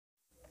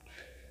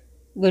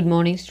Good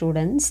morning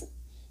students.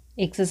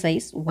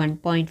 Exercise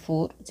 1.4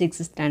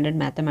 6th standard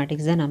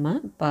mathematics தான் நம்ம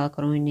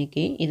பார்க்குறோம்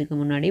இன்றைக்கி. இதுக்கு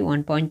முன்னாடி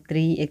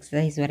 1.3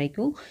 எக்ஸசைஸ்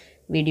வரைக்கும்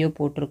வீடியோ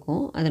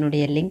போட்டிருக்கோம்.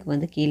 அதனுடைய லிங்க்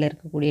வந்து கீழே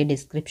இருக்கக்கூடிய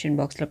டிஸ்கிரிப்ஷன்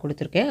பாக்ஸில்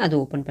கொடுத்துருக்கேன். அது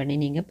ஓப்பன் பண்ணி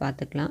நீங்கள்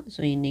பார்த்துக்கலாம்.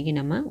 ஸோ இன்றைக்கி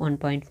நம்ம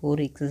 1.4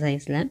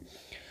 எக்ஸசைஸில்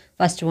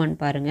ஃபஸ்ட் ஒன்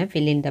பாருங்கள்.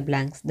 fill in the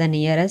blanks. The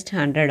nearest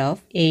 100 of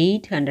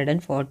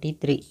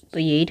 843. இப்போ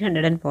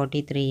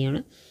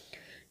 843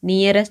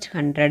 நியரஸ்ட்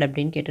 100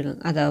 அப்படின்னு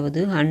கேட்டிருக்காங்க. அதாவது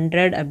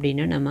 100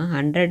 அப்படின்னா நம்ம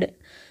 100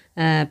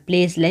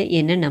 பிளேஸில்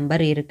என்ன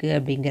நம்பர் இருக்குது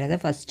அப்படிங்கிறத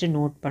ஃபஸ்ட்டு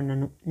நோட்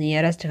பண்ணணும்.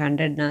 நியரஸ்ட்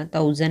 100னா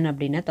 1000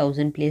 அப்படின்னா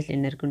 1000 பிளேஸில்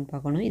என்ன இருக்குதுன்னு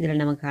பார்க்கணும்.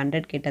 இதில் நமக்கு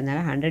 100 கேட்டதுனால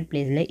 100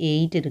 பிளேஸில்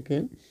 8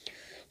 இருக்குது.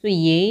 ஸோ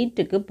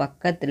 8க்கு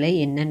பக்கத்தில்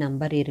என்ன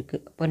நம்பர்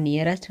இருக்குது. அப்போ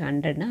நியரஸ்ட்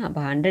 100னா அப்போ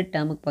 100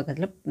 டேர்முக்கு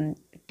பக்கத்தில்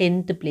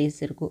 10th பிளேஸ்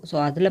இருக்கும். ஸோ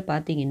அதில்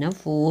பார்த்தீங்கன்னா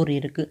 4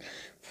 இருக்குது.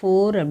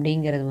 4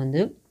 அப்படிங்கிறது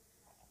வந்து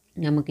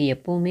நமக்கு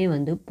எப்போவுமே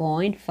வந்து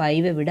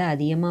 0.5 விட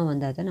அதிகமாக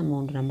வந்தால் தான் நம்ம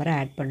ஒன்று நம்பரை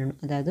ஆட் பண்ணணும்.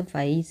 அதாவது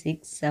 5 6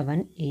 7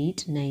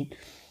 8 9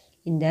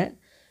 இந்த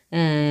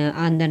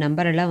அந்த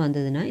நம்பரெல்லாம்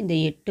வந்ததுன்னா இந்த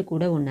 8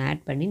 கூட ஒன்று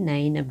ஆட் பண்ணி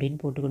 9 அப்படின்னு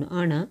போட்டுக்கணும்.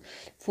 ஆனால்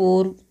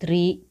 4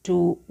 3 2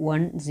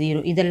 1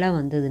 0 இதெல்லாம்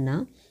வந்ததுன்னா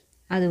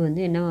அது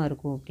வந்து என்னவாக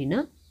இருக்கும்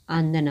அப்படின்னா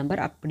அந்த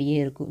நம்பர் அப்படியே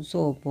இருக்கும். ஸோ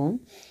அப்போது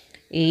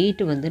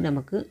 8 வந்து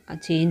நமக்கு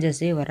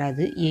சேஞ்சஸே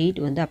வராது. 8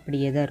 வந்து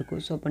அப்படியே தான்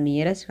இருக்கும். ஸோ அப்போ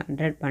நியரஸ்ட்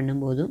 100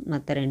 பண்ணும்போதும்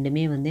மற்ற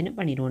ரெண்டுமே வந்து என்ன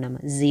பண்ணிடுவோம், நம்ம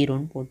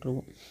 0ன்னு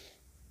போட்டுருவோம்.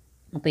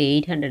 அப்போ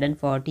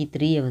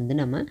 843 வந்து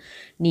நம்ம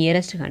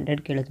நியரஸ்ட்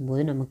 100க்கு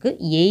எழுதும்போது நமக்கு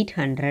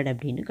 800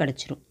 அப்படின்னு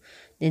கிடச்சிரும்.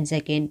 தென்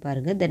செகண்ட்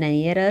பாருங்கள். த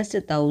நியரஸ்ட்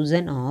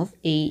 1000 ஆஃப்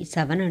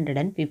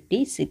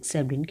 756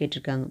 அப்படின்னு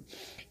கேட்டிருக்காங்க.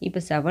 இப்போ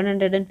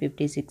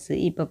 756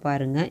 இப்போ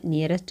பாருங்கள்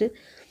நியரஸ்ட்டு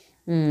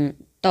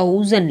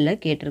 1000ல்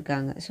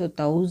கேட்டிருக்காங்க. ஸோ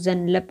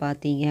 1000ல்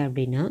பார்த்தீங்க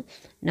அப்படின்னா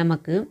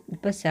நமக்கு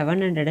இப்போ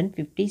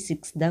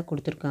 756 தான்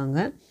கொடுத்துருக்காங்க.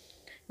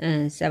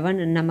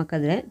 7 நமக்கு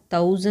அதில்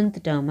 1000th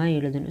டேர்மாக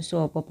எழுதணும். ஸோ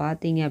அப்போ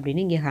பார்த்தீங்க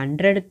அப்படின்னா இங்கே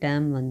 100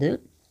 டேர்ம் வந்து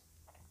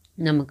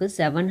நமக்கு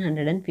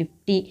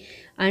 750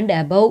 அண்ட்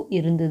அபவ்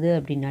இருந்தது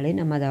அப்படின்னாலே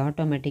நம்ம அதை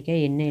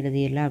ஆட்டோமேட்டிக்காக என்ன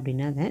எழுதிடலாம்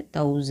அப்படின்னா அதை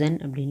 1000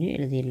 அப்படின்னு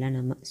எழுதிடலாம்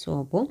நம்ம. ஸோ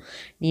அப்போது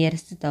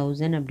நியரஸ்ட்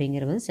 1000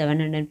 அப்படிங்கிறது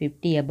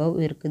 750 அபவ்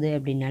இருக்குது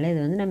அப்படின்னாலே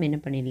அதை வந்து நம்ம என்ன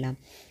பண்ணிடலாம்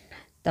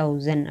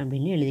 1000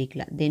 அப்படின்னு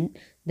எழுதிக்கலாம். தென்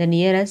த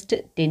நியரஸ்ட்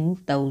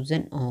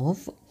 10,000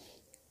 ஆஃப்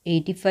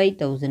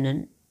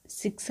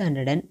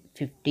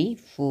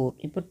 85,654.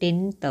 இப்போ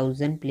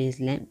 10,000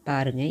 பிளேஸில்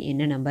பாருங்கள்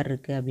என்ன நம்பர்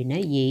இருக்குது அப்படின்னா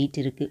 8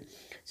 இருக்குது.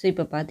 ஸோ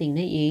இப்போ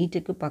பார்த்தீங்கன்னா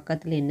 8க்கு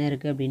பக்கத்தில் என்ன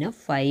இருக்குது அப்படின்னா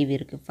 5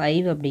 இருக்குது.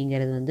 5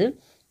 அப்படிங்கிறது வந்து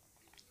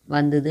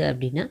வந்தது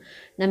அப்படின்னா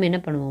நம்ம என்ன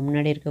பண்ணுவோம்,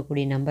 முன்னாடி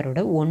இருக்கக்கூடிய நம்பரோட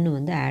 1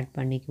 வந்து ஆட்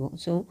பண்ணிக்குவோம்.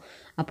 ஸோ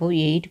அப்போது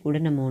 8 கூட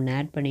நம்ம 1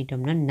 ஆட்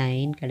பண்ணிட்டோம்னா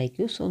 9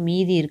 கிடைக்கும். ஸோ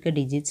மீதி இருக்க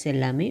டிஜிட்ஸ்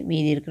எல்லாமே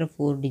மீதி இருக்கிற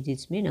 4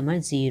 டிஜிட்ஸுமே நம்ம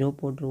 0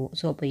 போட்டுருவோம்.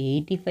 ஸோ அப்போ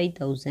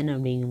 85,000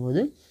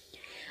 அப்படிங்கும்போது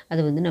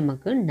அது வந்து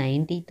நமக்கு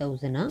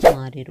 90,000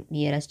 மாறிடும்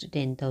நியரஸ்ட்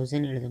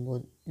 10,000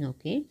 எழுதும்போது.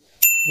 Okay,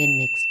 then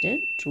next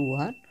true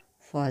or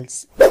false.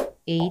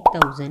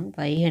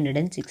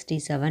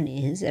 8567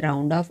 is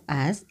round of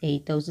as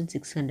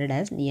 8600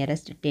 as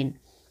nearest 10.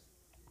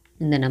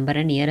 இந்த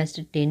நம்பரை நியரஸ்ட்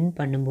 10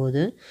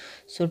 பண்ணும்போது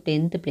ஸோ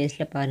 10th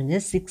பிளேஸில்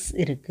பாருங்கள் 6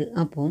 இருக்குது.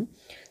 அப்போது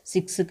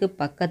 6க்கு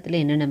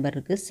பக்கத்தில் என்ன நம்பர்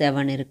இருக்குது,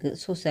 7 இருக்குது.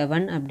 ஸோ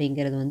 7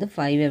 அப்படிங்கிறது வந்து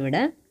 5ஐ விட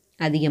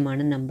அதிகமான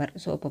நம்பர்.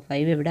 ஸோ அப்போ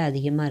 5ஐ விட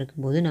அதிகமாக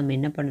இருக்கும்போது நம்ம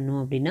என்ன பண்ணணும்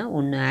அப்படின்னா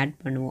 1 ஆட்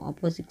பண்ணுவோம்.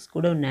 அப்போது 6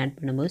 கூட 1 ஆட்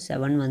பண்ணும்போது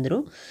 7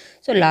 வந்துடும்.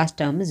 ஸோ லாஸ்ட்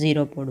டேர்ம்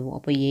 0 போடுவோம்.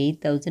 அப்போ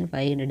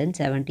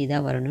 8570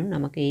 தான் வரணும்.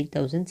 நமக்கு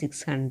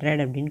 8600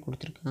 அப்படின்னு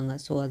கொடுத்துருக்காங்க.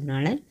 ஸோ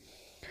அதனால்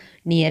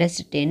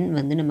நியரஸ்ட் 10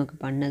 வந்து நமக்கு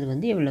பண்ணது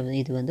வந்து எவ்வளவு,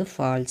 இது வந்து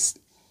ஃபால்ஸ்.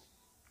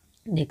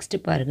 நெக்ஸ்ட்டு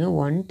பாருங்கள்.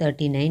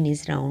 139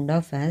 is round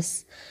of as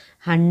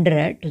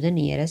 100 to the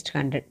nearest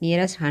 100.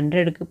 Nearest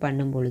 100க்கு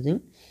பண்ணும் பொழுது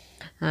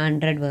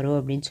 100 வரும்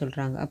அப்படின்னு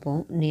சொல்கிறாங்க.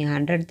 அப்போது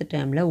 100th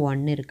டேர்மில்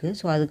 1 இருக்குது.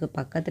 ஸோ அதுக்கு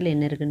பக்கத்தில்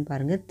என்ன இருக்குதுன்னு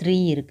பாருங்கள், 3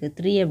 இருக்குது.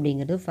 3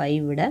 அப்படிங்கிறது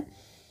 5 விட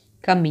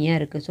கம்மியாக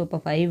இருக்குது. ஸோ இப்போ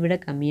 5 விட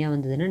கம்மியாக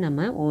வந்ததுன்னா நம்ம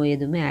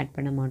எதுவுமே ஆட்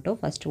பண்ண மாட்டோம்.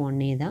 ஃபஸ்ட்டு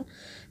 1 தான்.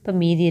 இப்போ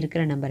மீதி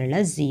இருக்கிற நம்பர்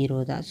எல்லாம் 0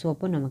 தான். ஸோ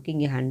அப்போ நமக்கு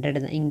இங்கே 100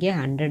 தான், இங்கே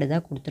 100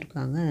 தான்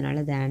கொடுத்துருக்காங்க.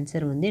 அதனால் அது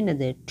ஆன்சர் வந்து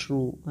என்னது,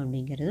 ட்ரூ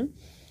அப்படிங்கிறது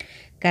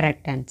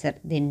correct answer.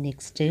 Then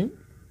next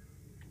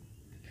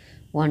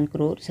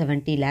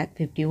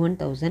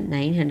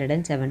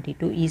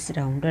 1,70,51,972 is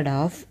rounded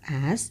of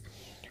as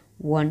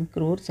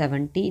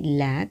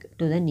 1,70,00,000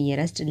 to the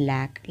nearest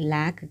lakh.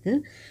 லேக்குக்கு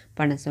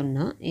பண்ண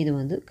சொன்னால் இது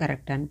வந்து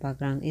கரெக்டானு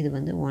பார்க்குறாங்க. இது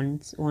வந்து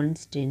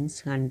ஒன்ஸ் டென்ஸ்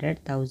 100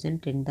 1000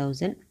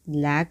 10,000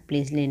 லேக்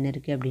பிளேஸில் என்ன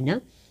இருக்குது அப்படின்னா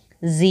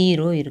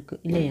 0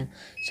 இருக்குது இல்லையா.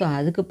 ஸோ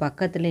அதுக்கு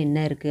பக்கத்தில் என்ன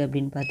இருக்குது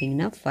அப்படின்னு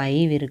பார்த்தீங்கன்னா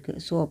 5 இருக்குது.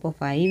 ஸோ அப்போ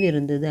 5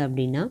 இருந்தது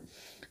அப்படின்னா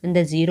இந்த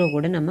 0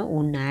 கூட நம்ம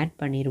 1 ஆட்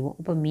பண்ணிடுவோம்.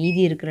 அப்போ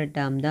மீதி இருக்கிற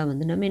டேர்ம் தான்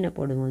வந்து நம்ம என்ன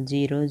போடுவோம்,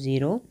 0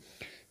 0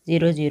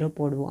 0 0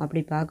 போடுவோம்.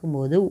 அப்படி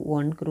பார்க்கும்போது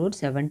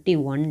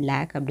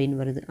 1,71,00,000 அப்படின்னு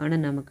வருது.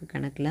 ஆனால் நமக்கு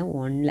கணக்கில்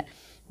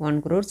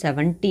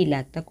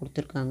 1,70,00,000 தான்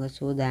கொடுத்துருக்காங்க.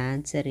 ஸோ த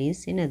ஆன்சர்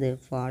இஸ் என்னது,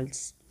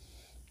 ஃபால்ஸ்.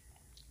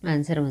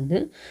 ஆன்சர் வந்து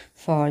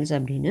ஃபால்ஸ்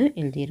அப்படின்னு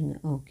எழுதிருங்க.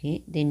 Okay,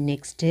 then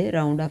next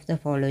round of the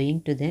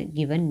following to the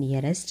given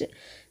nearest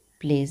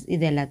place.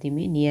 இது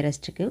எல்லாத்தையுமே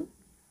நியரஸ்ட்டுக்கு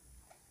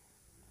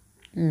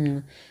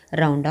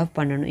ரவுண்ட் ஆஃப்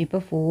பண்ணணும். இப்போ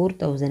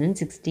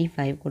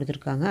 4065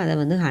 கொடுத்துருக்காங்க. அதை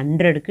வந்து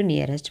 100க்கு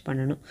நியரஸ்ட்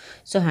பண்ணணும்.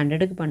 ஸோ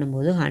 100க்கு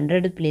பண்ணும்போது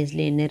 100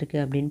 பிளேஸில் என்ன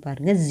இருக்குது அப்படின்னு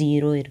பாருங்கள்,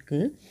 0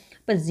 இருக்குது.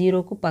 இப்போ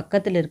 0க்கு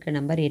பக்கத்தில் இருக்க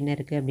நம்பர் என்ன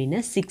இருக்குது அப்படின்னா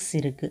 6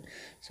 இருக்குது.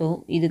 ஸோ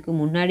இதுக்கு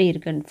முன்னாடி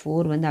இருக்க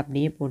 4 வந்து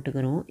அப்படியே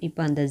போட்டுக்கிறோம்.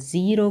 இப்போ அந்த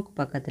 0க்கு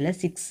பக்கத்தில்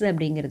 6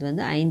 அப்படிங்கிறது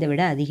வந்து 5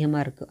 விட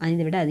அதிகமாக இருக்குது.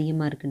 5 விட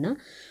அதிகமாக இருக்குன்னா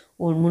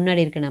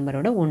முன்னாடி இருக்க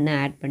நம்பரோட 1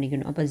 ஆட்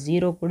பண்ணிக்கணும். அப்போ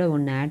 0 கூட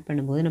 1 ஆட்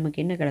பண்ணும்போது நமக்கு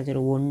என்ன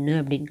கிடச்சிரும், 1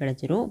 அப்படின்னு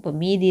கிடச்சிரும். இப்போ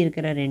மீதி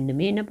இருக்கிற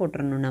ரெண்டுமே என்ன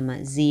போட்டுறணும், நம்ம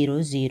 0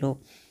 0.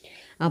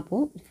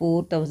 அப்போது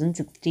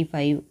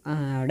 4065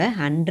 ஓட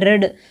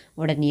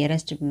 100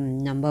 நியரஸ்ட்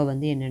நம்பர்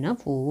வந்து என்னென்னா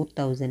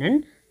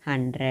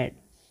 4100.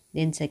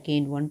 தென்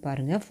செகண்ட் ஒன்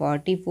பாருங்கள்,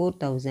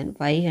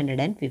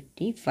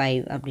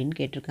 44,555 அப்படின்னு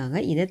கேட்டிருக்காங்க.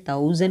 இதை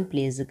 1000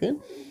 பிளேஸுக்கு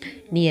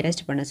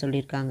நியரஸ்ட் பண்ண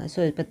சொல்லியிருக்காங்க. ஸோ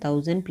இப்போ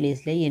 1000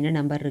 பிளேஸில் என்ன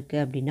நம்பர்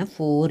இருக்குது அப்படின்னா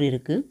 4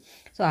 இருக்குது.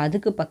 ஸோ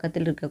அதுக்கு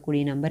பக்கத்தில்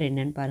இருக்கக்கூடிய நம்பர்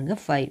என்னன்னு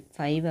பாருங்கள்,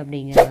 5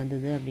 அப்படிங்கிறது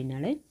வந்தது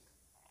அப்படின்னாலே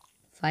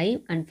 5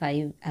 and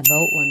 5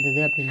 above வந்தது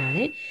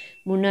அப்படின்னாலே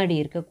முன்னாடி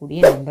இருக்கக்கூடிய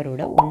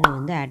நம்பரோட 1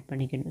 வந்து ஆட்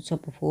பண்ணிக்கணும். ஸோ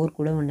இப்போ 4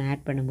 கூட 1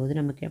 ஆட் பண்ணும்போது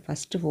நமக்கு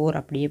ஃபஸ்ட்டு 4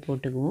 அப்படியே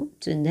போட்டுக்குவோம்.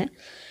 ஸோ இந்த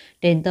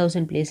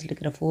 10,000 பிளேஸில்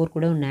இருக்கிற 4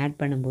 கூட 1 ஆட்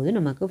பண்ணும்போது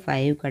நமக்கு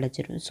 5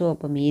 கிடச்சிரும். ஸோ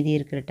அப்போ மீதி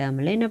இருக்கிற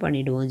டேர்மில் என்ன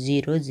பண்ணிவிடுவோம்,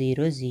 0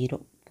 0 0.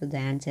 So the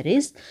answer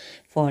is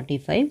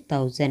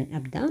 45,000.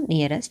 அப்படிதான்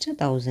நியரஸ்ட்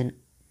 1000.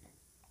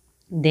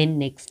 தென்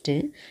நெக்ஸ்ட்டு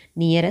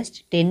நியரஸ்ட்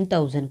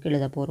 10,000க்கு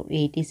எழுத போகிறோம்.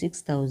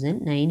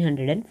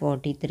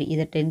 86,943.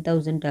 இதை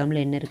 10,000 டேர்மில்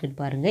என்ன இருக்குதுன்னு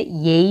பாருங்கள்,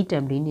 8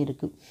 அப்படின்னு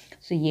இருக்குது.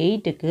 ஸோ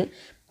 8க்கு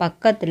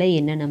பக்கத்தில்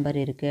என்ன நம்பர்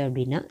இருக்குது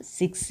அப்படின்னா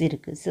 6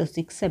 இருக்குது. ஸோ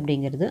 6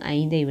 அப்படிங்கிறது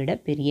 5ஐ விட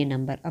பெரிய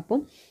நம்பர். அப்போ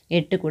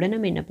 8 கூட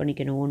நம்ம என்ன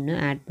பண்ணிக்கணும், 1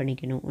 ஆட்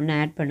பண்ணிக்கணும். 1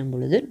 ஆட் பண்ணும்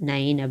பொழுது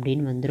 9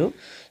 அப்படின்னு வந்துடும்.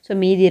 ஸோ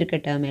மீதி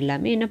இருக்க டேர்ம்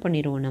எல்லாமே என்ன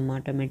பண்ணிடுவோம், நம்ம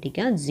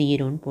ஆட்டோமேட்டிக்காக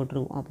 0ன்னு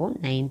போட்டுருவோம். அப்போது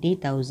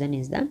 90,000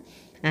 is the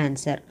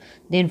answer.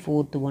 Then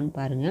fourth one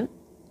பாருங்கள்,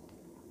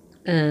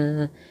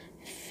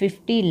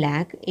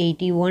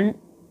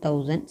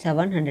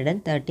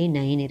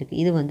 50,81,739 இருக்குது.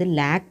 இது வந்து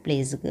லேக்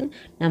பிளேஸுக்கு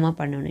நம்ம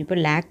பண்ணணும். இப்போ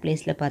லேக்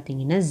பிளேஸில்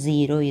பார்த்தீங்கன்னா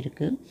 0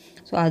 இருக்குது.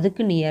 ஸோ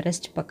அதுக்கு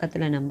நியரஸ்ட்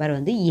பக்கத்தில் நம்பர்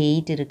வந்து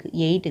 8 இருக்குது.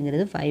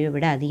 8ங்கிறது 5ஐ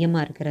விட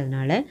அதிகமாக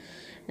இருக்கிறதுனால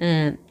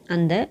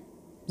அந்த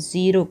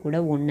 0 கூட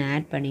 1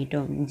 ஆட்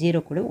பண்ணிட்டோம்.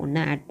 0 கூட 1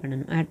 ஆட்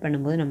பண்ணணும். ஆட்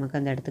பண்ணும்போது நமக்கு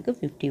அந்த இடத்துக்கு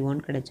 51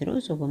 கிடச்சிரும்.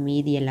 ஸோ இப்போ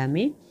மீதி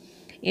எல்லாமே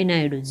என்ன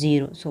ஆகிடும்,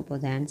 0. ஸோ இப்போ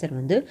அந்த ஆன்சர்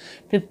வந்து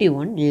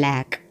 51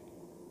 lakh.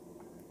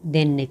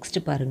 தென் நெக்ஸ்ட்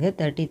பாருங்கள்,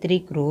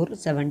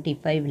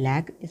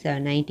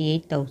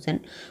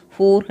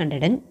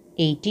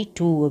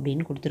 33,75,98,482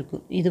 அப்படின்னு கொடுத்துருக்கு.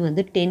 இது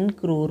வந்து 10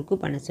 crore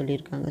பண்ண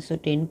சொல்லியிருக்காங்க. ஸோ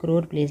 10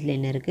 crore பிளேஸில்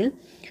என்ன இருக்குது,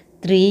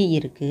 3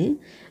 இருக்குது.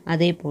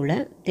 அதே போல்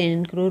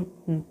 10 crore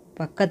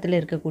பக்கத்தில்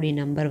இருக்கக்கூடிய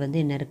நம்பர் வந்து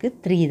என்ன இருக்குது,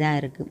 3 தான்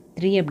இருக்குது.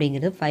 3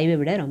 அப்படிங்கிறது 5ஐ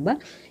விட ரொம்ப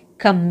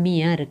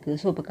கம்மியாக இருக்குது.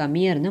 ஸோ இப்போ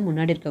கம்மியாக இருந்தால்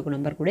முன்னாடி இருக்க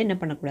நம்பர் கூட என்ன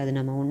பண்ணக்கூடாது,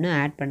 நம்ம ஒன்றும்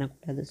ஆட்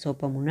பண்ணக்கூடாது. ஸோ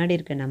இப்போ முன்னாடி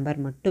இருக்க நம்பர்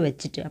மட்டும்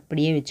வச்சுட்டு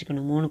அப்படியே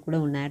வச்சுக்கணும். 3 கூட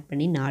 1 ஆட்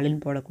பண்ணி 4ன்னு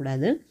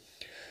போடக்கூடாது.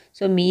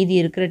 ஸோ மீதி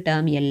இருக்கிற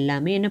டேர்ம்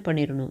எல்லாமே என்ன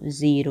பண்ணிடணும்,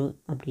 0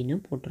 அப்படின்னு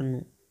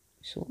போட்டுடணும்.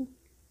 ஸோ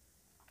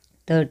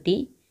 30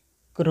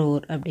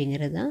 crore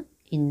அப்படிங்கிறது தான்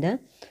இந்த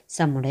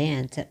சம்முடைய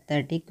ஆன்சர்,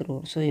 30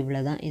 crore. ஸோ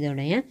இவ்வளோ தான்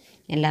இதோடைய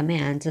எல்லாமே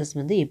ஆன்சர்ஸ்.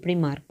 வந்து எப்படி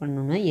மார்க்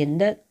பண்ணணுன்னா,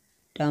 எந்த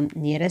டேர்ம்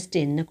நியரஸ்ட்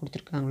என்ன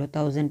கொடுத்துருக்காங்களோ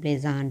 1000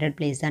 பிளேஸா 100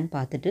 பிளேஸான்னு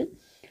பார்த்துட்டு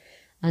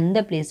அந்த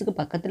பிளேஸுக்கு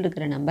பக்கத்தில்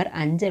இருக்கிற நம்பர்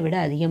 5ஐ விட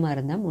அதிகமாக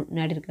இருந்தால்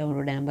முன்னாடி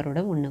இருக்கிறவங்களோட நம்பரோட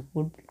 1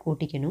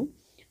 கூட்டிக்கணும்.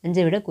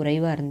 5ஐ விட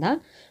குறைவாக இருந்தால்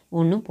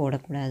ஒன்றும்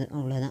போடக்கூடாது.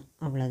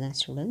 அவ்வளோதான்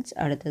ஸ்டூடெண்ட்ஸ்.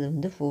 அடுத்தது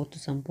வந்து ஃபோர்த்து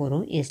சம்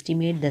போகிறோம்.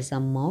 Estimate the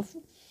some of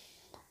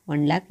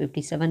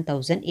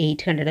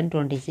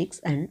 1,57,826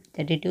 and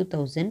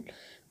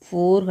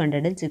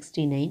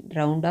 32,469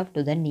 round of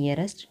to the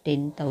nearest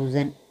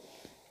 10,000.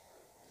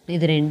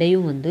 இது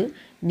ரெண்டையும் வந்து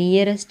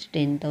நியரஸ்ட்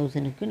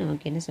 10,000க்கு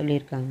நமக்கு என்ன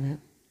சொல்லியிருக்காங்க,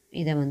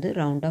 இதை வந்து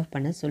ரவுண்ட் ஆஃப்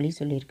பண்ண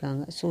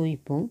சொல்லியிருக்காங்க. ஸோ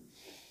இப்போது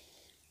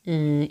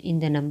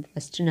இந்த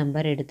ஃபஸ்ட்டு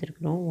நம்பர்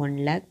எடுத்துருக்குறோம்,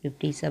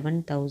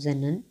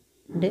 1,57,000 and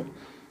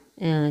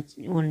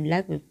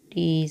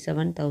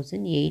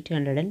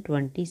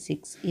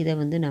 1,57,826. இதை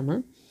வந்து நம்ம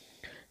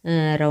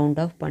ரவுண்ட்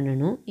ஆஃப்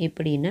பண்ணணும்.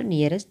 எப்படின்னா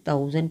நியரஸ்ட்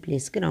 1000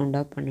 பிளேஸ்க்கு ரவுண்ட்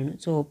ஆஃப் பண்ணணும்.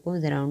 ஸோ அப்போது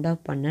இதை ரவுண்ட்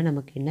ஆஃப் பண்ணால்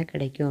நமக்கு என்ன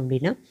கிடைக்கும்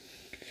அப்படின்னா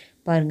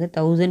பாருங்கள்,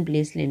 1000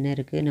 பிளேஸில் என்ன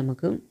இருக்குது,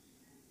 நமக்கு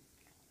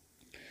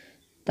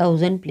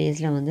 1000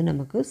 பிளேஸில் வந்து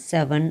நமக்கு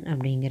 7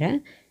 அப்படிங்கிற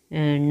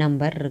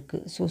நம்பர்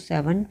இருக்குது. ஸோ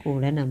 7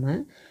 கூட நம்ம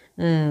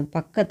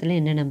பக்கத்தில்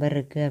என்ன நம்பர்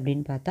இருக்குது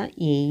அப்படின்னு பார்த்தா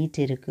 8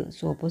 இருக்குது.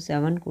 ஸோ அப்போது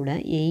 7 கூட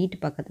 8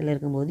 பக்கத்தில்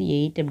இருக்கும்போது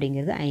 8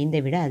 அப்படிங்கிறது 5ஐ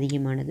விட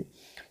அதிகமானது.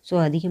 ஸோ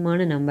அதிகமான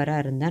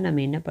நம்பராக இருந்தால்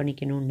நம்ம என்ன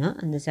பண்ணிக்கணும்னா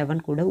அந்த 7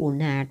 கூட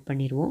 1 ஆட்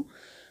பண்ணிடுவோம்.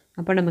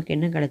 அப்போ நமக்கு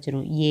என்ன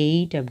கிடச்சிரும்,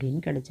 8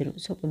 அப்படின்னு கிடச்சிரும்.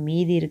 ஸோ அப்போ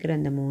மீதி இருக்கிற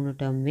அந்த 3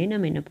 டேர்மே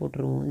நம்ம என்ன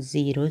போட்டுருவோம்,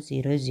 0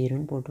 0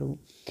 0ன்னு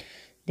போட்டுருவோம்.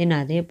 தென்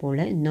அதே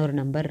போல் இன்னொரு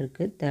நம்பர்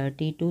இருக்குது,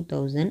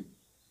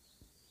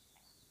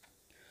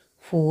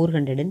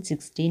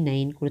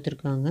 32,469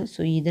 கொடுத்துருக்காங்க.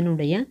 ஸோ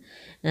இதனுடைய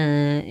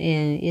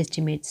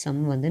எஸ்டிமேட்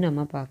சம் வந்து நம்ம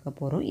பார்க்க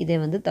போகிறோம். இதை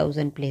வந்து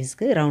 1000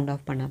 பிளேஸ்க்கு ரவுண்ட்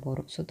ஆஃப் பண்ண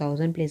போகிறோம். ஸோ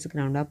 1000 பிளேஸ்க்கு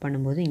ரவுண்ட் ஆஃப்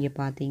பண்ணும்போது இங்கே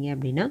பார்த்தீங்க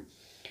அப்படின்னா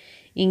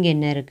இங்கே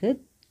என்ன இருக்குது,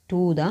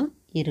 2 தான்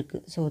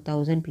இருக்குது. ஸோ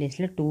 1000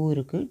 பிளேஸில் 2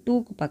 இருக்குது.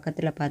 2க்கு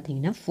பக்கத்தில்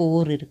பார்த்தீங்கன்னா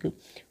 4 இருக்குது.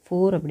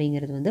 4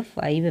 அப்படிங்கிறது வந்து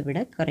 5 விட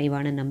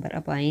குறைவான நம்பர்.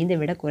 அப்போ 5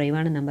 விட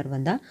குறைவான நம்பர்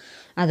வந்தால்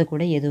அது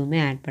கூட எதுவுமே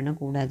ஆட்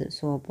பண்ணக்கூடாது.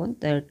 ஸோ அப்போ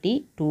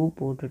 32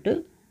 போட்டுட்டு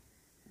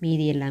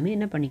மீதி எல்லாமே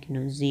என்ன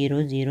பண்ணிக்கணும், 0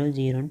 0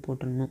 0ன்னு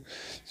போட்டுடணும்.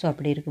 ஸோ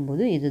அப்படி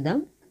இருக்கும்போது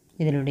இதுதான்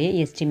இதனுடைய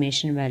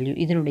எஸ்டிமேஷன் வேல்யூ.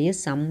 இதனுடைய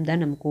சம்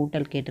தான் நம்ம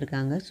கூட்டல்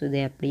கேட்டிருக்காங்க. ஸோ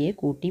இதை அப்படியே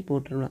கூட்டி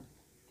போட்டுடலாம்.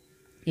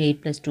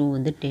 8 + 2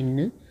 வந்து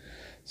 10.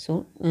 ஸோ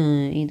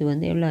இது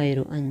வந்து எவ்வளோ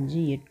ஆயிரும், 5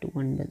 8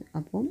 9.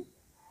 அப்போது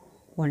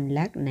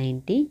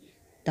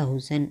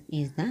 1,90,000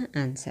 is the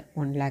answer.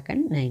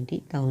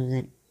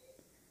 1,90,000.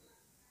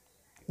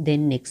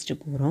 Then next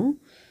போகிறோம்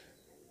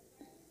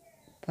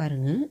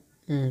பாருங்கள்.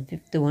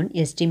 5th one,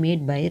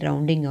 estimate by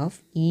rounding off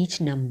each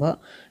number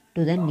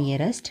to the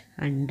nearest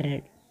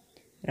 100.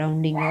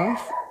 rounding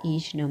off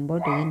each number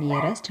to the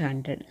nearest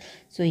 100.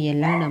 So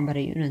எல்லா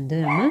நம்பரையும் வந்து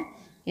நம்ம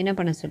என்ன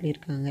பண்ண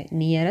சொல்லியிருக்காங்க,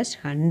 நியரஸ்ட்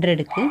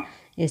 100க்கு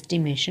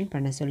எஸ்டிமேஷன்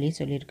பண்ண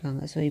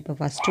சொல்லியிருக்காங்க. ஸோ இப்போ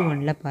ஃபஸ்ட்டு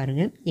ஒன்னில்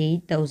பாருங்கள்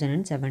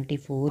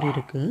 8074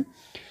 இருக்குது.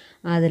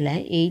 அதில்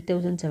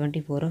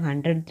 8074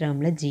 100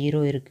 டேர்மில்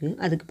 0 இருக்குது.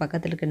 அதுக்கு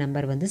பக்கத்தில் இருக்க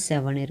நம்பர் வந்து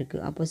 7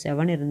 இருக்குது. அப்போது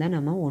 7 இருந்தால்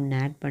நம்ம 1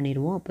 ஆட்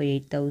பண்ணிடுவோம். அப்போ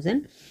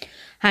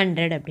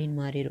 8100 அப்படின்னு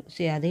மாறிடும். ஸோ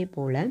அதே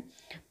போல்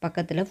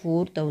பக்கத்தில்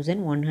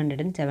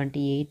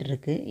 4178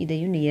 இருக்குது.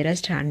 இதையும்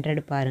நியரஸ்ட்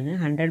 100 பாருங்கள்.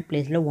 100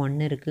 பிளேஸில் 1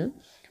 இருக்குது.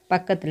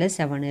 பக்கத்தில்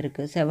 7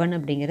 இருக்குது. 7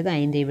 அப்படிங்கிறது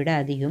 5ஐ விட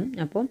அதிகம்.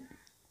 அப்போது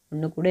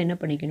ஒன்று கூட என்ன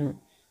பண்ணிக்கணும்,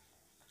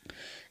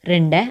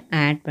 2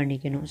 ஆட்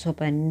பண்ணிக்கணும். ஸோ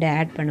இப்போ 2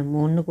 ஆட்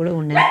பண்ணும்போது ஒன்று கூட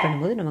 1 ஆட்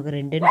பண்ணும்போது நமக்கு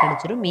 2ன்னு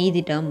கிடச்சிரும்.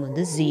 மீதி டேர்ம்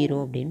வந்து 0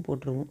 அப்படின்னு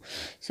போட்டுருவோம்.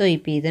 ஸோ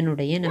இப்போ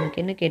இதனுடைய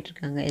நமக்கு என்ன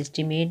கேட்டிருக்காங்க,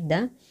 எஸ்டிமேட் த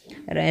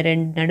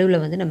நடுவில்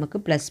வந்து நமக்கு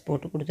ப்ளஸ்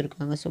போட்டு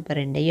கொடுத்துருக்காங்க. ஸோ இப்போ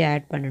 2ஐயும்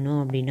ஆட்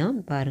பண்ணணும் அப்படின்னா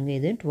பாருங்கள்,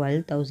 இது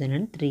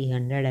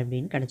 12,300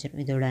 அப்படின்னு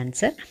கிடச்சிரும். இதோட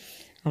ஆன்சர்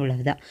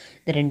அவ்வளோதான்.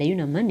 இது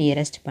 2ஐயும் நம்ம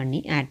நியரஸ்ட்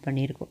பண்ணி ஆட்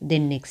பண்ணியிருக்கோம்.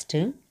 Then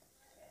next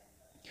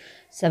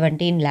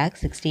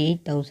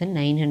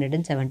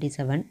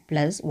 17,68,977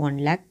 plus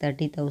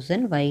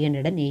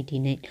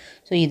 1,30,589.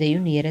 ஸோ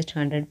இதையும் நியரஸ்ட்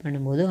 100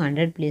 பண்ணும்போது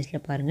 100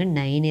 பிளேஸில் பாருங்கள்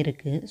 9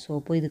 இருக்குது. ஸோ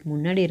அப்போது இதுக்கு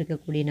முன்னாடி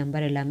இருக்கக்கூடிய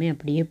நம்பர் எல்லாமே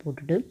அப்படியே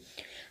போட்டுட்டு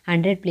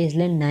 100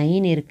 பிளேஸில்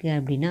 9 இருக்குது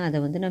அப்படின்னா அதை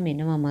வந்து நம்ம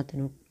என்னவா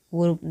மாற்றணும்,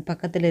 ஒரு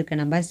பக்கத்தில் இருக்க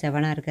நம்பர்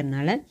 7ஆக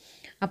இருக்கிறதுனால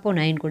அப்போது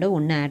 9 கூட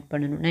 1 ஆட்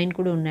பண்ணணும். 9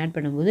 கூட 1 ஆட்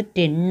பண்ணும்போது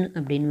 10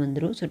 அப்படின்னு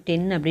வந்துடும். ஸோ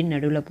 10 அப்படின்னு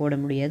நடுவில் போட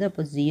முடியாது.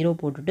 அப்போ 0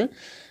 போட்டுட்டு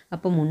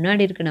அப்போ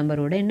முன்னாடி இருக்க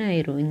நம்பரோட என்ன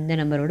ஆயிரும், இந்த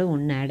நம்பரோட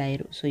 1 ஆட்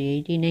ஆயிரும். ஸோ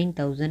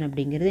 89,000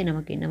 அப்படிங்கிறது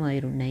நமக்கு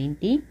என்னவாயிரும்,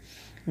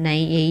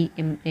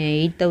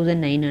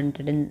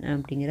 8,900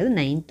 அப்படிங்கிறது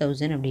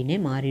 9,000 அப்படின்னே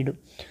மாறிடும்.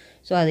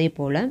 ஸோ அதே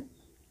போல்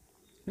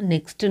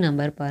நெக்ஸ்ட்டு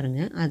நம்பர்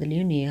பாருங்கள்.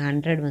 அதுலேயும்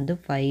 100 வந்து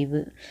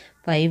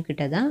 5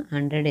 கிட்ட தான்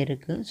 100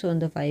 இருக்குது. ஸோ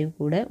அந்த 5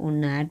 கூட 1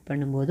 ஆட்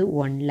பண்ணும்போது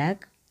 1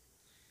 lakh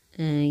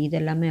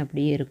இதெல்லாமே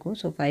அப்படியே இருக்கும்.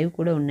 ஸோ 5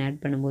 கூட 1 ஆட்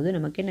பண்ணும்போது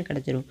நமக்கு என்ன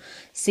கிடச்சிரும்,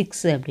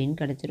 6 அப்படின்னு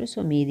கிடச்சிரும். ஸோ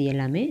மீதி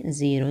எல்லாமே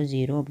 0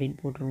 0 அப்படின்னு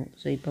போட்டுருவோம்.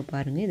 ஸோ இப்போ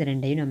பாருங்கள், இது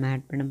 2ஐயும் நம்ம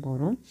ஆட் பண்ண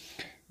போகிறோம்.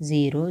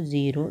 0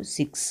 0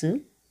 6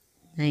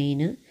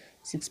 9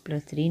 6 +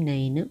 3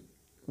 9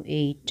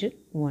 8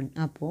 1.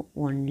 அப்போது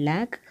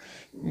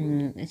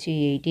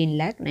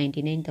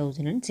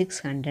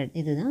 18,99,600.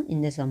 இதுதான்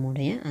இந்த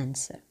சம்முடைய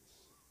answer.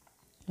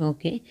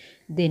 Okay,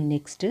 then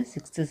next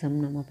 6th some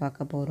நம்ம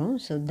பார்க்க போகிறோம்.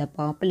 So the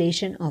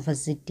population of a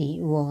city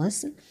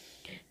was,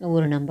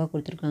 ஒரு நம்பர்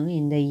கொடுத்துருக்காங்க,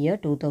 இந்த இயர்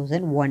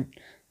 2001.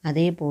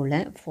 அதே போல்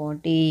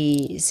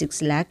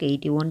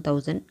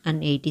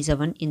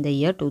 46,81,087 இந்த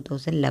year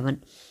 2011.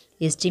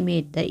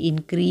 Estimate the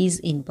increase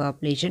in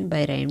population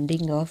by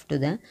rounding off to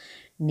the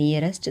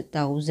nearest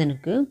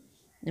 1000க்கு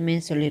நம்ம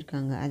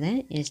சொல்லியிருக்காங்க. அதை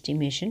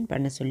எஸ்டிமேஷன்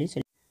பண்ண சொல்லி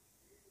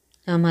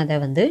நம்ம அதை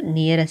வந்து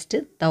நியரஸ்ட்டு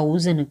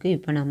 1000க்கு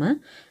இப்போ நம்ம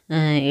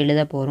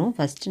எழுத போகிறோம்.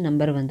 ஃபஸ்ட்டு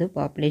நம்பர் வந்து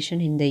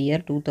பாப்புலேஷன் இந்த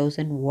இயர்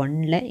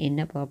 2001ல் என்ன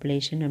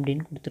பாப்புலேஷன்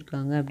அப்படின்னு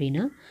கொடுத்துருக்காங்க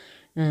அப்படின்னா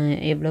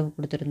எவ்வளோ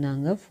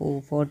கொடுத்துருந்தாங்க,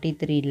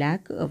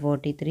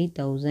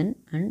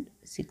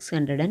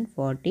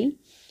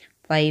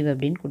 43,43,645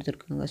 அப்படின்னு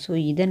கொடுத்துருக்காங்க. ஸோ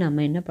இதை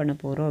நம்ம என்ன பண்ண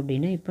போகிறோம்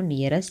அப்படின்னா இப்போ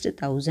நியரஸ்ட்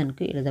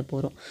 1000க்கு எழுத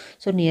போகிறோம்.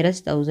 ஸோ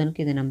நியரஸ்ட்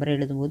 1000க்கு இந்த நம்பரை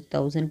எழுதும்போது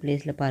 1000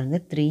 பிளேஸில்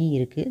பாருங்கள் 3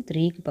 இருக்குது.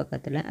 3க்கு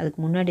பக்கத்தில் அதுக்கு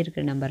முன்னாடி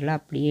இருக்கிற நம்பர்லாம்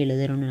அப்படியே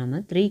எழுதுறோன்னு நம்ம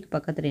 3க்கு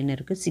பக்கத்தில் என்ன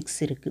இருக்குது,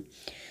 6 இருக்குது.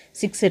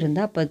 6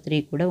 இருந்தால் அப்போ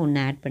 3 கூட 1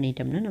 ஆட்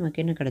பண்ணிட்டோம்னா நமக்கு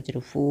என்ன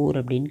கிடச்சிரும், 4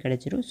 அப்படின்னு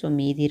கிடச்சிரும். ஸோ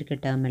மீதி இருக்க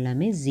டேர்ம்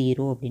எல்லாமே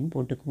 0 அப்படின்னு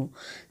போட்டுக்குவோம்.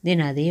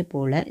 தென் அதே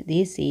போல்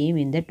இதே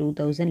சேம் இந்த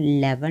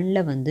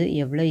 2011ல் வந்து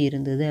எவ்வளோ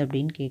இருந்தது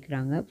அப்படின்னு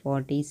கேட்குறாங்க.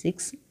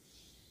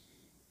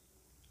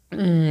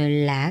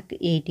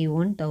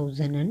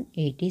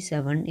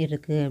 46,81,087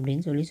 இருக்குது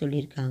அப்படின்னு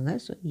சொல்லியிருக்காங்க.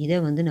 ஸோ இதை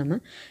வந்து நம்ம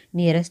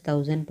நியரஸ்ட்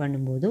 1000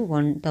 பண்ணும்போது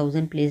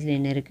 1000 பிளேஸில்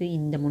என்ன இருக்குது,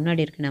 இந்த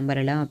முன்னாடி இருக்க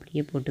நம்பரெல்லாம்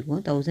அப்படியே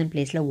போட்டுக்குவோம். 1000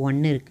 பிளேஸில் 1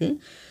 இருக்குது.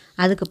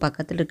 அதுக்கு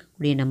பக்கத்தில்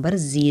இருக்கக்கூடிய நம்பர்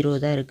 0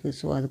 தான் இருக்குது.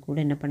 ஸோ அது கூட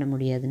என்ன பண்ண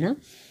முடியாதுன்னா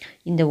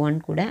இந்த 1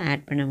 கூட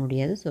ஆட் பண்ண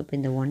முடியாது. ஸோ இப்போ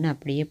இந்த 1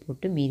 அப்படியே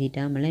போட்டு மீதி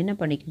டேர்மெல்லாம் என்ன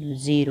பண்ணிக்கணும்,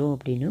 0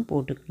 அப்படின்னு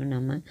போட்டுக்கணும்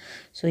நம்ம.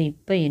 ஸோ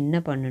இப்போ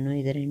என்ன பண்ணணும்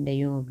இது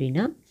ரெண்டையும்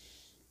அப்படின்னா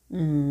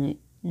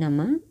நம்ம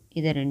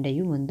இதை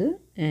ரெண்டையும் வந்து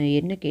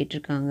என்ன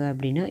கேட்டிருக்காங்க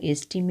அப்படின்னா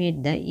estimate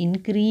the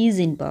increase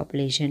in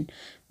population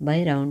by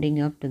rounding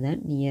up to the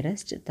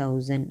nearest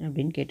 1000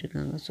 அப்படின்னு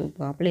கேட்டிருக்காங்க. ஸோ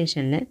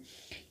பாப்புலேஷனில்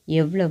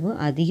எவ்வளவு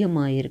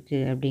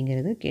அதிகமாகிருக்கு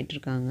அப்படிங்கிறது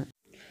கேட்டிருக்காங்க.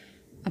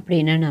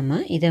 அப்படின்னா நம்ம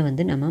இதை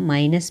வந்து நம்ம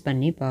மைனஸ்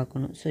பண்ணி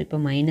பார்க்கணும். ஸோ இப்போ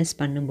மைனஸ்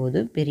பண்ணும்போது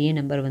பெரிய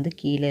நம்பர் வந்து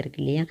கீழே இருக்கு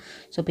இல்லையா?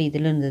 ஸோ இப்போ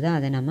இதிலேருந்து தான்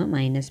அதை நம்ம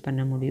மைனஸ்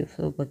பண்ண முடியும்.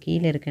 ஸோ இப்போ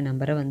கீழே இருக்க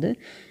நம்பரை வந்து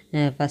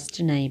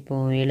ஃபஸ்ட்டு நான்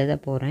இப்போது எழுத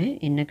போகிறேன்.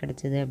 என்ன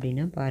கிடச்சிது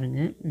அப்படின்னா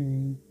பாருங்கள்,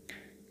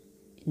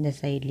 இந்த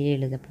சைட்லேயே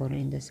எழுத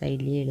போகிறேன். இந்த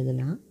சைட்லேயே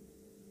எழுதலாம்.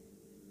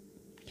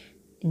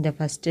 இந்த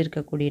ஃபஸ்ட்டு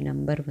இருக்கக்கூடிய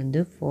நம்பர்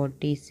வந்து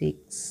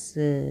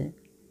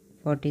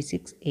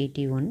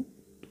 46,81,000.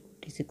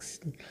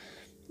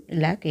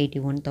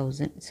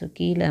 ஸோ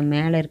கீழே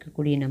மேலே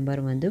இருக்கக்கூடிய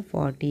நம்பர் வந்து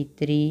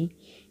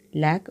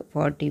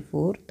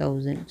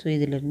 43,44,000. ஸோ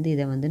இதிலேருந்து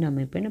இதை வந்து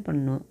நம்ம இப்போ என்ன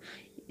பண்ணணும்,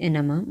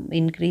 நம்ம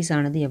இன்க்ரீஸ்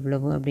ஆனது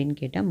எவ்வளவு அப்படின்னு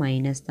கேட்டால்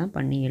மைனஸ் தான்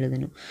பண்ணி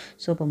எழுதணும்.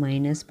 ஸோ இப்போ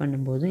மைனஸ்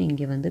பண்ணும்போது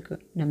இங்கே வந்து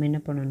நம்ம என்ன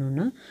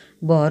பண்ணணும்னா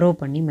பாரோ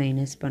பண்ணி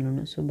மைனஸ்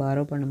பண்ணணும். ஸோ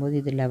பாரோ பண்ணும்போது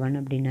இது 11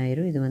 அப்படின்னு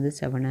ஆயிரும், இது வந்து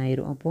 7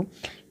 ஆயிரும். அப்போது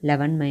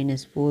 11 -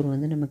 4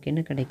 வந்து நமக்கு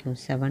என்ன கிடைக்கும்,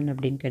 7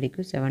 அப்படின்னு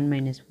கிடைக்கும். 7 -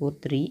 4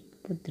 3,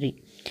 அப்போ 3.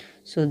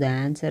 ஸோ த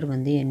ஆன்சர்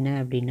வந்து என்ன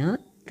அப்படின்னா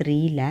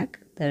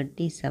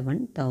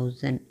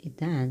 3,37,000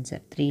 இதுதான்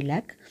ஆன்சர்.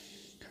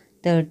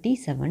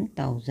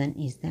 3,37,000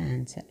 is the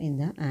answer.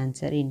 இந்த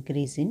ஆன்சர்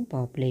இன்க்ரீஸ் இன்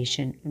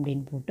பாப்புலேஷன்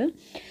அப்படின்னு போட்டு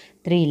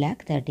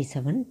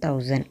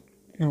 3,37,000.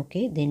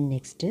 Okay, then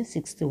next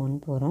 6th one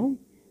போகிறோம்.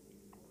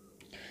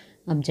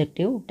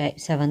 Objective type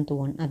 7th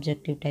one,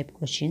 objective type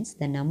questions.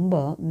 The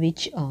number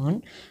which on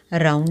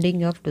rounding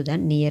off to the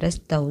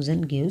nearest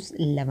 1000 gives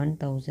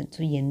 11,000.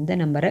 So எந்த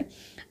நம்பரை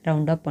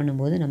round of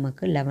பண்ணும்போது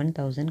நமக்கு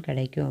 11,000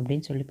 கிடைக்கும்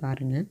அப்படின்னு சொல்லி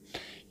பாருங்கள்.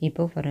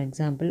 இப்போ ஃபார்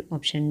எக்ஸாம்பிள்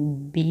ஆப்ஷன்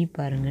பி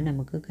பாருங்கள்,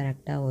 நமக்கு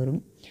கரெக்டாக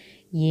வரும்.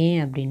 ஏன்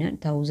அப்படின்னா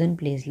 1000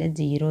 பிளேஸில்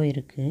 0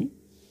 இருக்குது.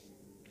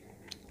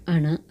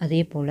 ஆனால் அதே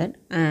போல்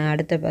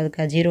அடுத்த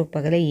அதுக்கு 0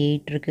 பக்கத்தில்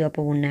 8 இருக்குது.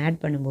 அப்போ 1 ஆட்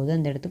பண்ணும்போது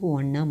அந்த இடத்துக்கு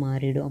 1ஆக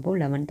மாறிடும். அப்போது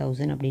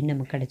 11,000 அப்படின்னு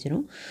நமக்கு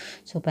கிடச்சிரும்.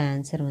 ஸோ இப்போ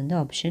ஆன்சர் வந்து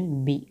ஆப்ஷன்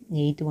பி.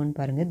 8th ஒன்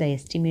பாருங்கள். த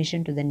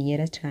estimation to the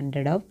nearest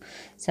 100 of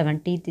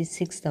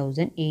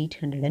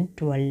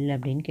 76,812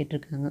 அப்படின்னு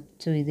கேட்டிருக்காங்க.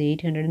 ஸோ இது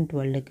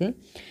 812க்கு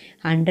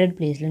 100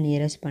 பிளேஸில்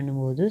நியரஸ்ட்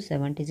பண்ணும்போது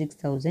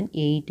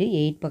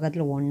 76,008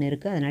 பக்கத்தில் 1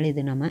 இருக்குது. அதனால்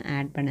இது நம்ம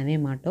ஆட் பண்ணவே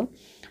மாட்டோம்.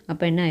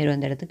 அப்போ என்ன ஆயிரும்,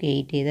 அந்த இடத்துக்கு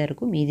 8 தான்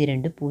இருக்கும், மீதி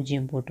 2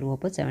 0 போட்டுருவோம்.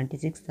 அப்போ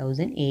 76,800.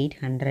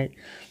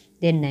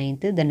 Then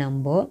 9th, the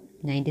number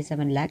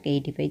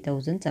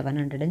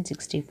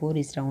 97,85,764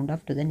 is round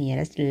off to the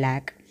nearest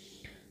lakh.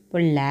 இப்போ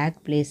லேக்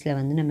பிளேஸில்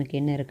வந்து நமக்கு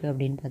என்ன இருக்குது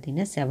அப்படின்னு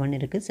பார்த்தீங்கன்னா 7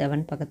 இருக்குது.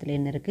 7 பக்கத்தில்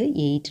என்ன இருக்குது,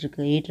 8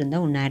 இருக்குது. 8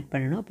 இருந்தால் 1 ஆட்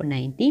பண்ணணும். அப்போ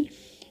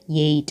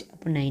 98.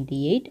 அப்போ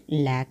 98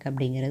 லேக்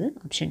அப்படிங்கிறது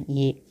option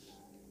A.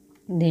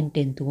 Then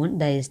 10th one,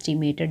 the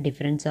estimated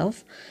difference of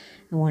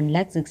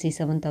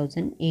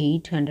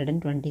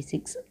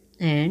 1,67,826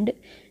 and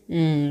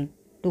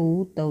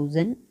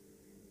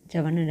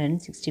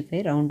 2,765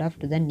 round off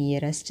to the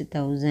nearest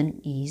 1000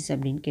 is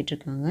அப்படின்னு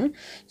கேட்டிருக்காங்க.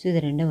 ஸோ இது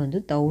ரெண்டும் வந்து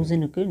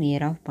 1000க்கு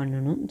நியர் ஆஃப்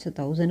பண்ணணும். ஸோ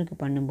 1000க்கு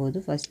பண்ணும்போது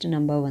ஃபஸ்ட்டு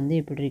நம்பர் வந்து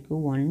எப்படி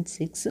இருக்கும்,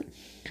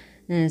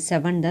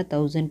 167 தான்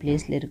 1000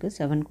 பிளேஸில் இருக்குது.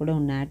 7 கூட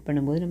ஒன்று ஆட்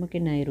பண்ணும்போது நமக்கு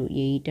என்ன ஆயிரும்,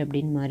 8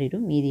 அப்படின்னு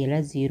மாறிடும்,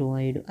 மீதியெல்லாம் 0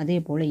 ஆகிடும். அதே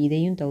போல்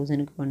இதையும்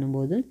 1000க்கு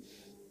பண்ணும்போது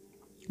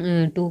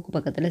 2க்கு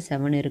பக்கத்தில்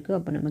 7 இருக்குது.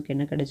 அப்போ நமக்கு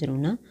என்ன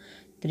கிடச்சிரும்னா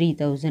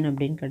 3000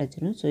 அப்படின்னு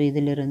கிடச்சிரும். ஸோ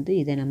இதிலிருந்து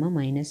இதை நம்ம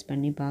மைனஸ்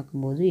பண்ணி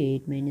பார்க்கும்போது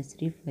 8 -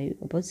 3 5,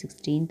 அப்போ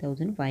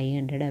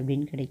 16,500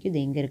 அப்படின்னு கிடைக்கும். இது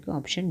எங்கே இருக்குது,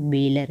 ஆப்ஷன்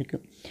பியில்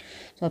இருக்குது.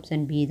 ஸோ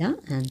ஆப்ஷன் பி தான்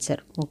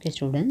ஆன்சர். ஓகே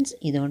ஸ்டூடெண்ட்ஸ்,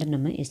 இதோட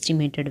நம்ம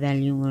எஸ்டிமேட்டட்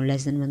வேல்யூ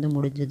லெசன் வந்து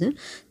முடிஞ்சது.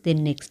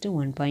 தென் நெக்ஸ்ட்டு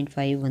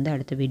 1.5 வந்து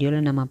அடுத்த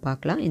வீடியோவில் நம்ம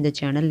பார்க்கலாம். இந்த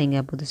சேனல்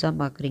நீங்கள் புதுசாக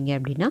பார்க்குறீங்க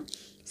அப்படின்னா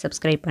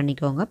சப்ஸ்கிரைப்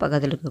பண்ணிக்கோங்க.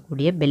 பக்கத்தில்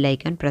இருக்கக்கூடிய பெல்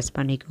ஐக்கான் ப்ரெஸ்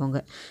பண்ணிக்கோங்க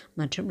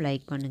மற்றும்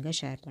லைக் பண்ணுங்கள்,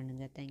 ஷேர்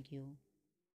பண்ணுங்கள். தேங்க்யூ.